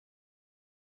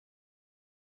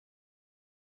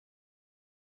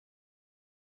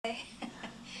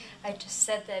I just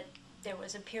said that there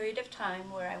was a period of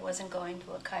time where I wasn't going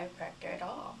to a chiropractor at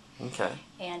all. Okay.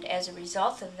 And as a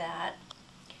result of that,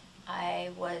 I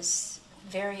was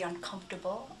very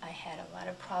uncomfortable. I had a lot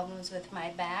of problems with my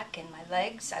back and my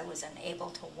legs. I was unable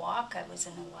to walk. I was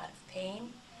in a lot of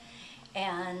pain.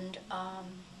 And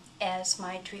as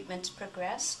my treatments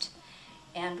progressed,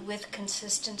 and with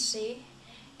consistency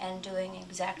and doing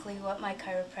exactly what my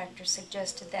chiropractor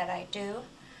suggested that I do,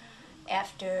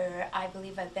 after, I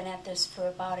believe I've been at this for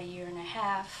about 1.5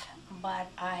 years, but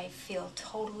I feel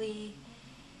totally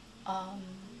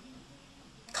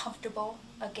comfortable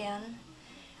again.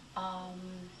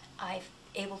 I'm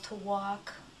able to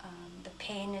walk. The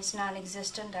pain is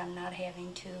non-existent. I'm not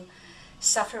having to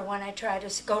suffer when I try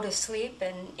to go to sleep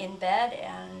and in bed,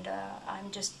 and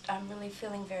I'm really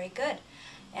feeling very good.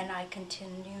 And I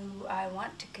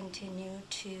want to continue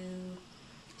to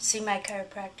see my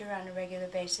chiropractor on a regular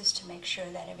basis to make sure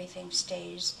that everything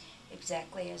stays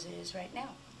exactly as it is right now.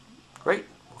 Great.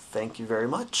 Well, thank you very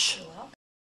much. You're welcome.